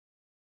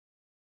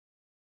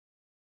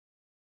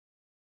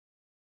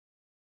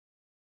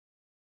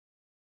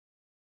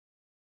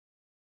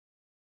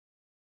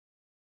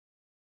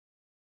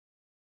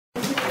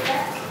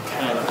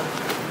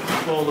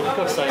well, look, I've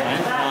got to say,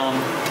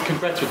 mate,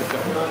 congrats with the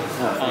film.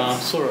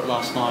 Saw it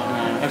last night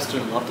and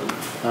absolutely loved it.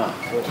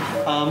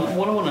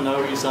 What I want to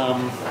know is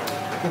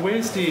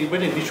where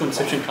did visual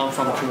inception come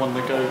from to want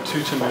to go to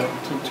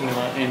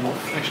Toomelah and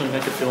actually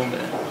make a film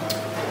there?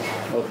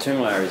 Well,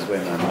 Toomelah is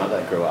where my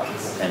mother grew up,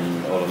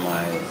 and all of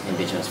my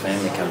Indigenous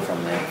family come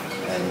from there.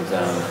 And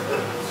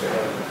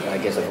I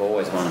guess I've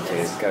always wanted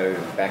to go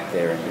back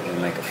there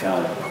and make a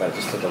film, but it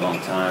just took a long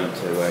time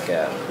to work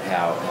out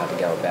how to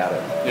go about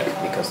it.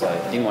 Because I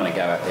didn't want to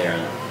go out there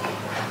and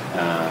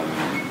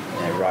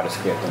write a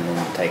script and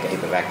then take a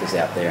heap of actors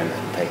out there and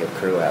take a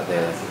crew out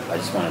there. I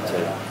just wanted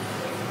to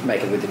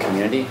make it with the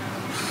community.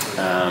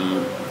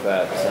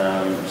 But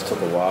it just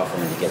took a while for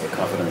me to get the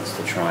confidence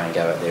to try and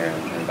go out there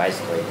and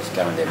basically just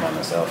go in there by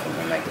myself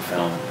and make the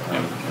film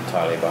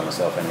entirely by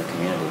myself and the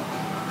community.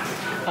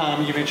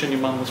 You mentioned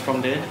your mum was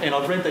from there, and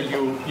I've read that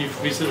you've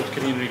visited the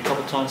community a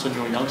couple of times when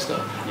you were a youngster.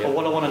 Yep. But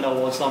what I want to know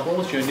was, what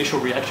was your initial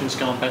reactions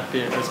going back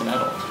there as an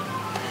adult?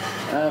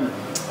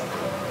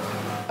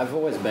 I've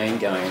always been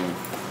going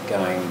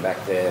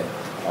back there.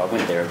 I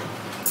went back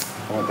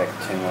to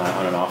Toomelah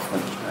on and off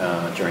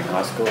during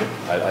high school.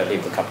 I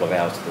lived a couple of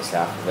hours to the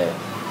south of there.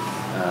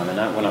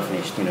 And when I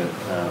finished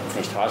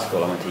high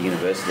school, I went to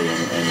university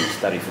and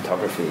studied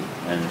photography.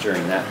 And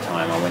during that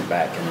time, I went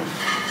back and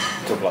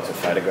took lots of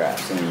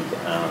photographs. And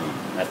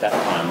at that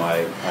time,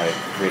 I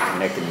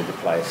reconnected with the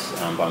place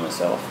by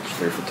myself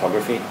through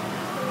photography.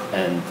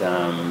 And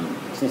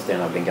since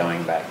then, I've been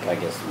going back, I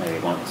guess, maybe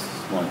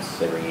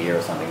once every year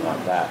or something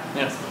like that.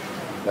 Yes.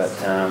 But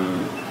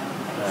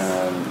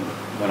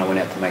when I went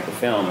out to make the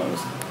film, it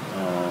was,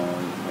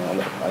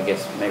 I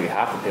guess maybe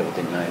half the people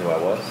didn't know who I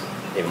was,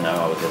 even though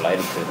I was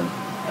related to them.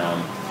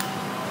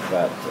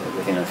 But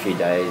within a few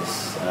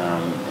days,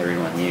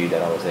 everyone knew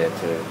that I was there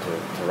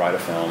to write a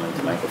film and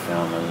to make a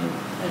film, and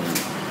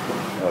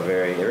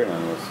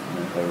everyone was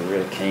they were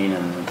really keen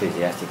and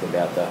enthusiastic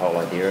about the whole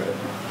idea of it.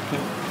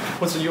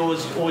 Was it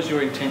always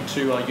your intent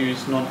to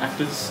use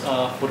non-actors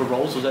for the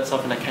roles, or was that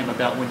something that came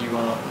about when you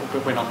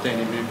went up there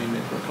and you moved in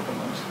there for a couple of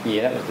months?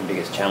 Yeah, that was the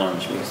biggest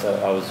challenge, because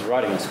I was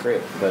writing a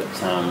script, but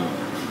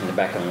in the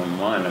back of my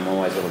mind I'm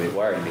always a little bit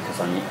worried, because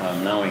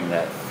I'm knowing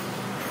that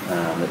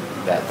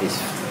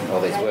all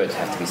these words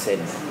have to be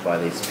said by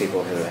these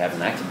people who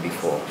haven't acted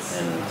before,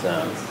 and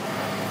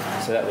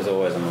so that was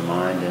always on my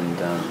mind,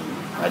 and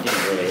I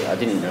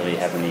didn't really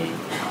have any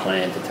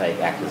plan to take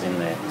actors in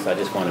there, so I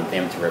just wanted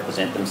them to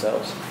represent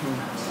themselves.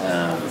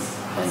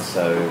 And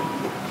so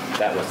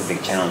that was the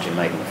big challenge in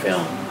making the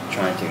film,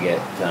 trying to get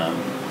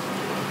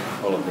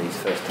all of these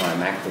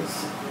first-time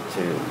actors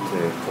to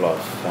pull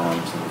off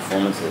some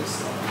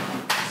performances.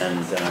 And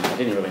I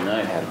didn't really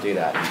know how to do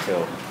that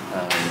until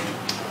a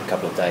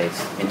couple of days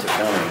into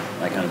filming.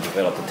 I kind of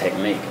developed a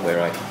technique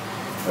where I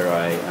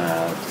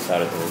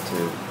decided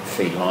to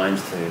feed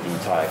lines to the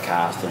entire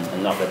cast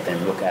and not let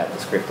them look at the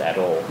script at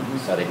all,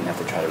 so they didn't have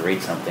to try to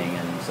read something.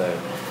 And so,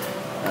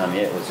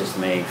 it was just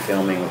me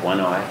filming with one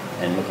eye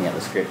and looking at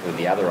the script with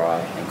the other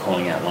eye and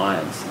calling out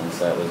lines. And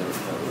so it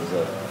was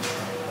a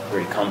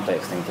very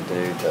complex thing to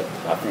do, but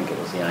I think it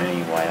was the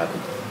only way I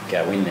could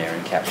go in there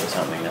and capture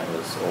something that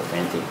was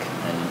authentic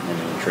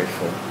and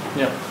truthful.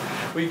 Yeah.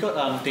 Well, you've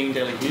got Dean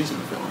Daly Hughes in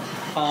the film.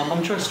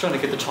 I'm just trying to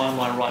get the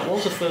timeline right. What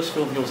was the first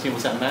film he was in?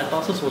 Was that Mad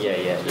Busters? Because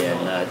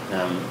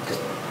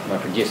my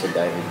producer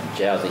David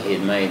Jowsey, he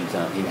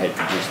had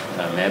produced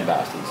Mad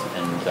Busters,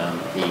 and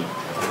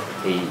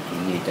he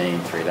knew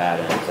Dean through that,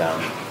 and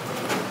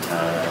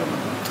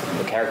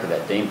the character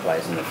that Dean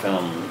plays in the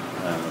film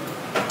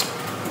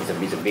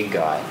he's a big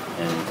guy,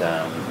 and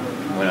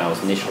when I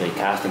was initially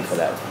casting for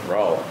that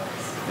role,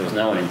 there was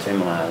no one in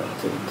Toomelah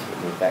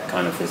with that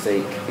kind of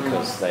physique,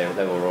 because they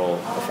were all,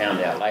 I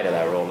found out later,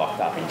 they were all locked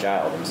up in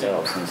jail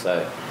themselves, and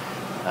so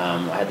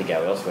I had to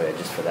go elsewhere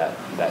just for that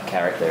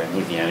character, and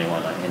he's the only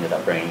one I ended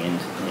up bringing in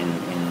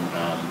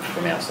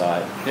from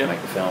outside to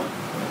make the film.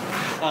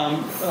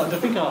 The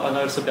thing I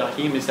noticed about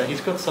him is that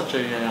he's got such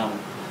a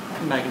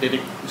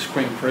magnetic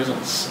screen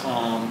presence.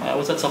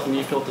 Was that something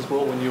you felt as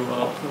well when you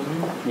were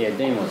filming? Yeah,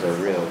 Dean was a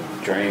real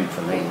dream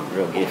for me, a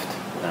real gift.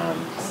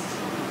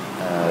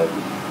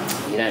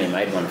 He'd only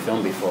made one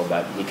film before,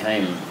 but he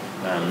came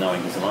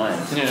knowing his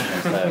lines. Yeah.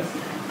 And so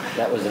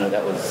that was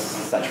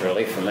such a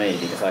relief for me,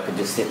 because I could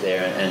just sit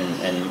there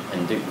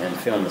and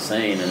film the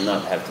scene and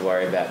not have to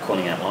worry about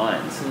calling out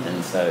lines.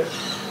 And so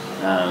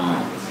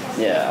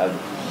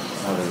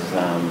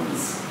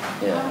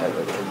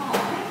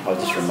I was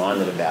just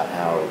reminded about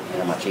how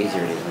much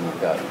easier it is when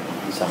you've got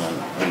someone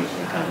who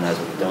kind of knows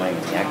what they're doing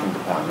in the acting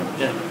department.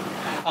 Yeah.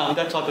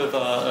 That type of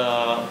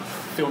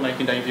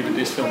filmmaking that you did with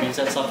this film, is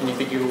that something you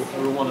think you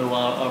will want to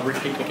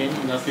repeat again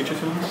in future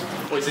films?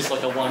 Or is this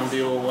like a one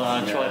deal,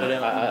 tried it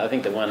out? I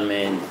think the one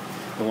man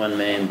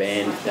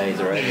band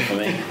days are over for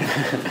me.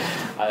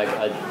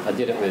 I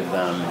did it with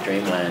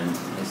Dreamland,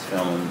 this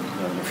film,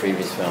 and the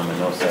previous film,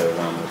 and also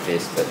with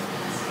this, but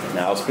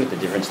no, I'll split the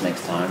difference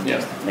next time.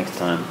 Yeah. Next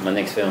time. My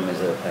next film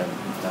is a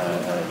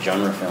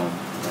genre film,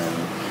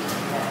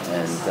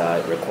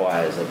 it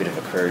requires a bit of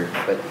a crew.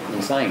 But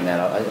in saying that,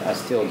 I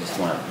still just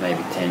want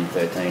maybe 10,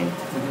 13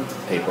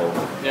 people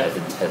as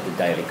the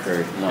daily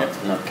crew,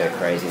 not go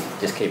crazy,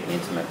 just keep it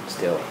intimate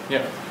still.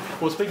 Yeah.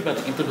 Well, speaking about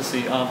the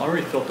intimacy, I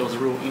really felt there was a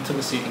real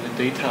intimacy in the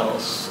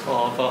details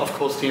of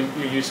course, you're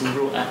using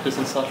real actors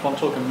and such, but I'm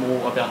talking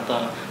more about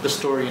the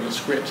story and the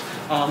script.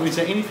 Is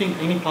there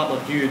any part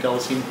of you that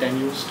was in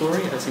Daniel's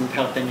story, as in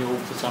how Daniel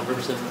was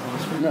represented on the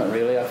screen? Not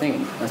really. I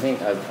think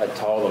I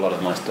told a lot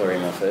of my story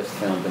in my first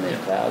film,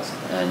 Beneath Clouds,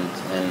 and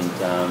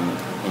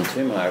in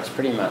Toomelah, it's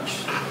pretty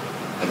much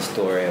the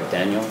story of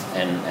Daniel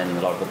and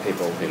a lot of the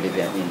people who live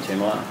out in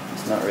Toomelah.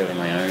 It's not really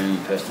my own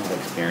personal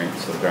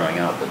experience of growing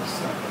up.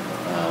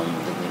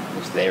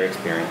 It's their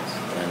experience,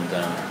 and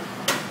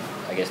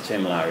I guess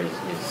Toomelah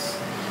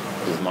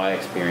is my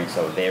experience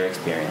of their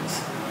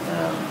experience.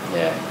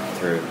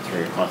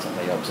 Through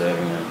constantly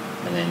observing them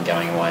and then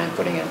going away and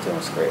putting it into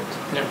a script.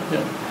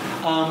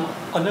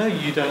 I know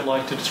you don't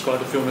like to describe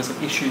the film as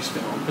an issues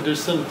film, but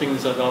there's certain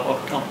things that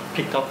I've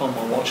picked up on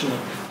while watching it.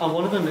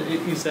 One of them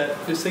is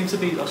that there seems to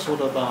be a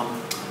sort of,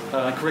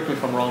 correct me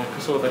if I'm wrong,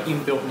 sort of an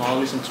inbuilt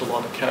nihilism to a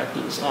lot of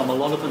characters. A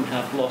lot of them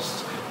have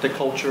lost the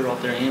culture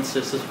of their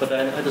ancestors, but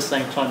at the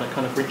same time they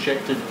kind of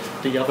rejected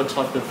the other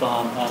type of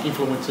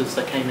influences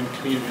that came in the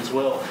community as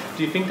well.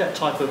 Do you think that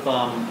type of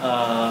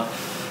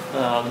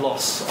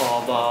loss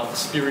of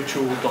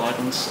spiritual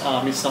guidance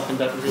is something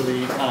that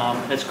really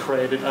has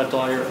created a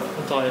dire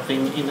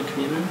thing in the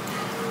community?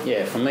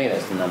 Yeah, for me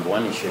that's the number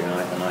one issue,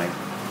 and I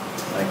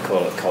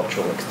call it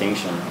cultural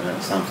extinction, and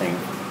it's something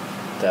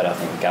that I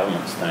think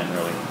governments don't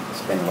really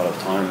spend a lot of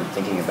time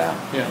thinking about.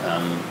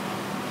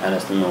 And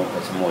it's a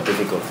more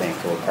difficult thing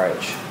to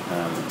approach.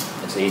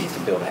 It's easy to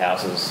build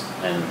houses,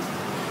 and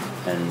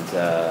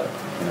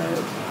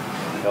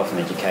health and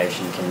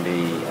education can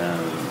be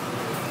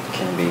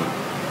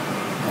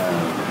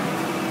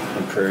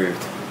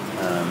improved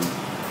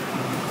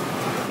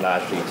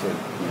largely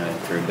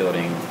through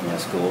building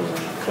schools and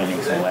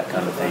clinics and all that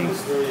kind of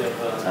things.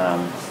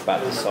 But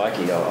the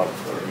psyche the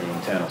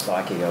internal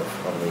psyche of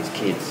these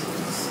kids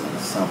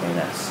is something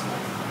that's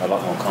a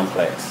lot more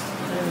complex.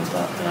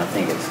 And I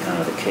think it's kind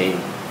of the key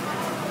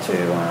to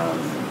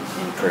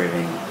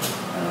improving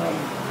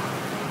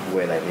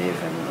where they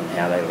live and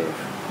how they live.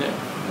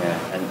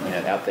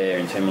 And out there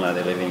in Toomelah,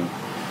 they're living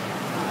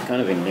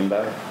kind of in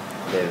limbo.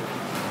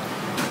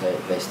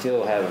 They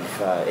still have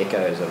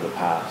echoes of the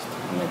past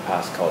and their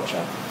past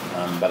culture,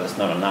 but it's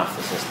not enough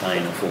to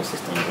sustain a full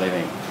system of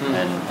living.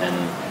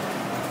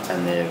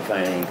 And they've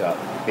only got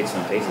bits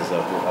and pieces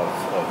of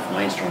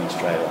mainstream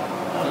Australia,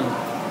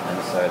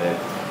 and so they're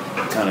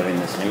kind of in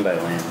this limbo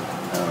land,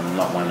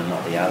 not one and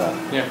not the other.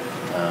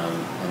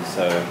 And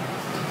so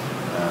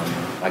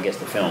I guess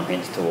the film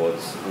hints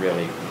towards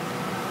really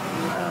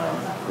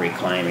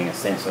reclaiming a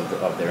sense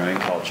of their own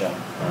culture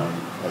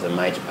as a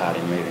major part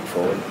in moving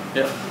forward.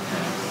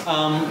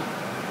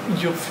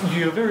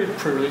 You're a very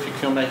prolific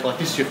filmmaker. Like,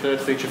 this is your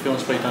third feature film,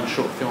 so you've done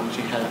short films,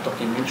 you have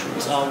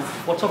documentaries.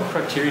 What type of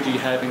criteria do you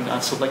have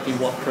in selecting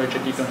what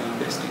project you're going to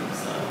invest in?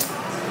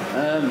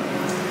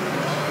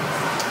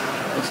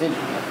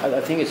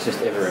 I think it's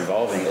just ever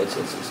evolving. It's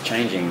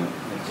changing.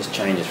 It just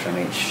changes from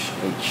each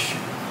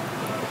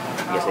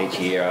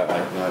year.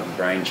 My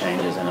brain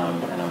changes, and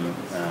I'm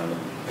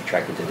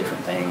attracted to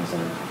different things.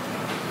 And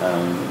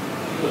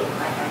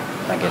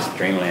I guess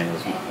Dreamland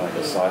was like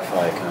a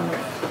sci-fi kind of.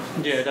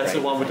 Yeah, that's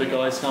the one with the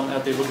guys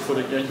out there looking for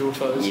the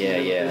UFOs.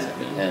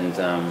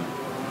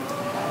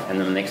 And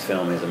the next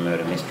film is a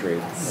murder mystery,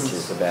 which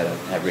is about an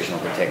Aboriginal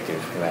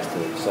detective who has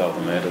to solve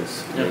the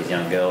murders of these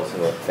young girls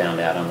who are found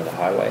out under the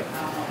highway.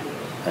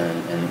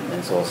 And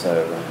it's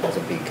also has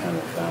a big kind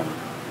of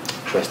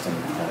Western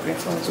kind of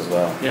influence as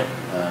well.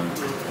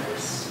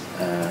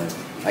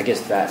 I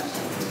guess that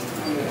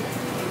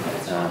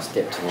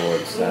step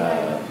towards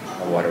a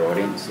wider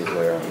audience is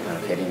where I'm kind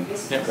of heading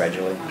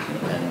gradually.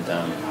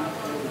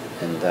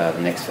 And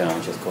the next film,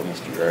 which is called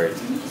Mystery Road,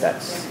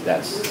 that's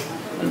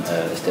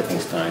a stepping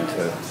stone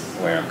to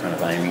where I'm kind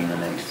of aiming in the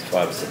next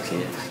 5 or 6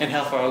 years. And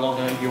how far along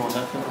are you on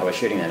that film? I was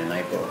shooting that in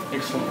April.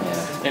 Excellent.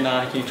 And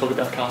can you talk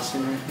about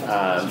casting?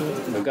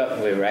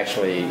 We're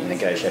actually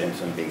negotiating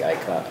some big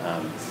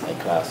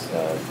A-class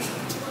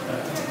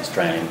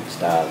Australian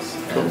stars,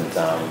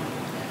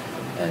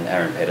 and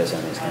Aaron Pedersen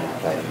is going to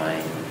play the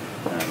main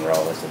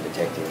role as a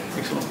detective.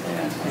 Excellent.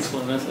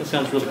 Excellent. That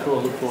sounds really cool.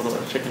 I look forward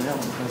to checking it out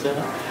when it comes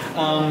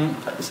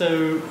out.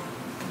 So,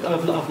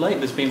 of late,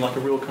 there's been like a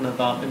real kind of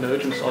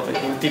emergence of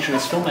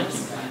Indigenous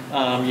filmmaking.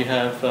 You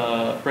have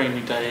Brand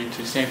New Day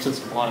to Samson's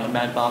Fire,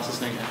 Mad Bastards,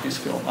 and then you have this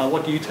film.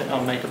 What do you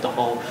make of the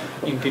whole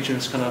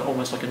Indigenous kind of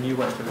almost like a new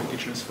wave of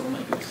Indigenous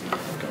filmmakers?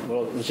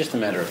 Well, it was just a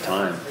matter of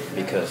time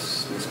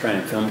because the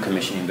Australian Film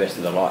Commission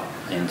invested a lot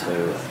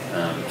into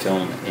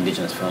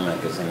Indigenous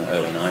filmmakers in the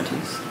early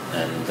 90s,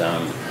 and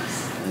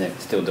they're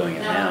still doing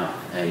it now.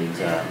 And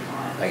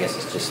I guess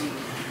it's just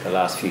the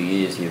last few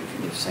years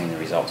you've seen the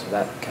results of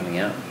that coming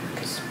out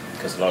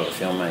because a lot of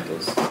the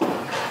filmmakers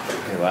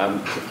who are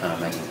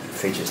making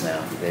features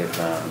now,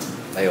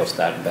 they all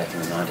started back in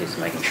the 90s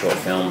making short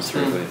films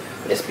through with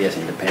SBS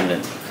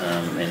Independent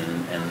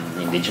and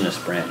the Indigenous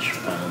branch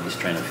of the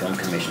Australian Film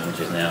Commission, which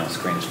is now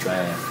Screen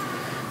Australia.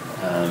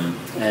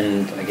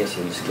 And I guess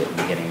you'll just be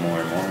getting more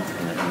and more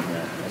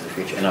as the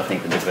future. And I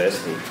think the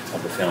diversity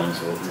of the films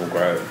will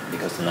grow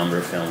because the number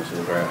of films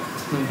will grow.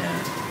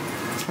 Yeah.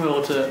 Well,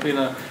 it's been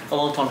a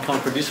long time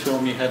coming for this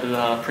film. You had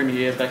a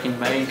premiere back in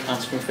May in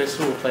Cannes Film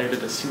Festival, played at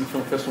the Sydney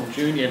Film Festival in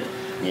June, and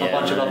a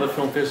bunch of other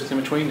film festivals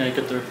in between. Now you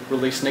get the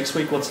release next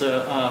week. What's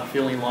the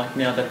feeling like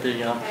now that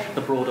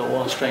the broader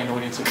Australian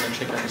audience are going to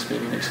check out this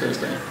movie next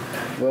Thursday?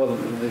 Well,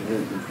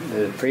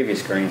 the previous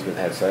screens we've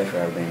had so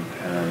far have been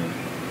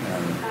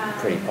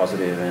pretty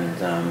positive,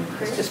 and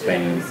it's just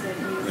been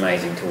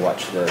amazing to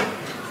watch the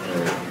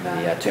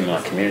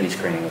Toomelah community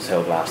screening was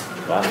held last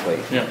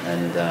week,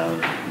 and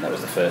that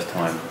was the first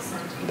time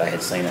they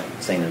had seen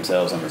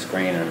themselves on the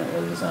screen, and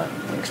it was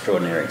an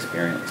extraordinary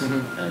experience.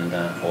 And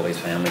all these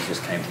families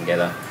just came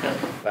together.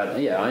 But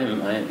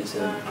it's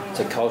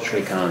a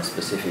culturally kind of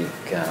specific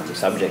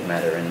subject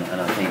matter,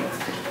 and I think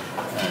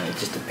it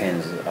just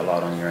depends a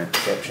lot on your own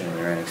perception and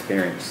your own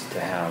experience to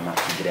how much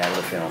you get out of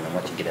the film and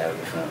what you get out of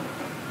the film.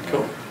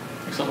 Cool.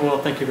 Excellent. Well,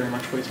 thank you very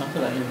much for your time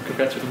today, and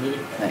congrats with the movie.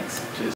 Thanks. Cheers.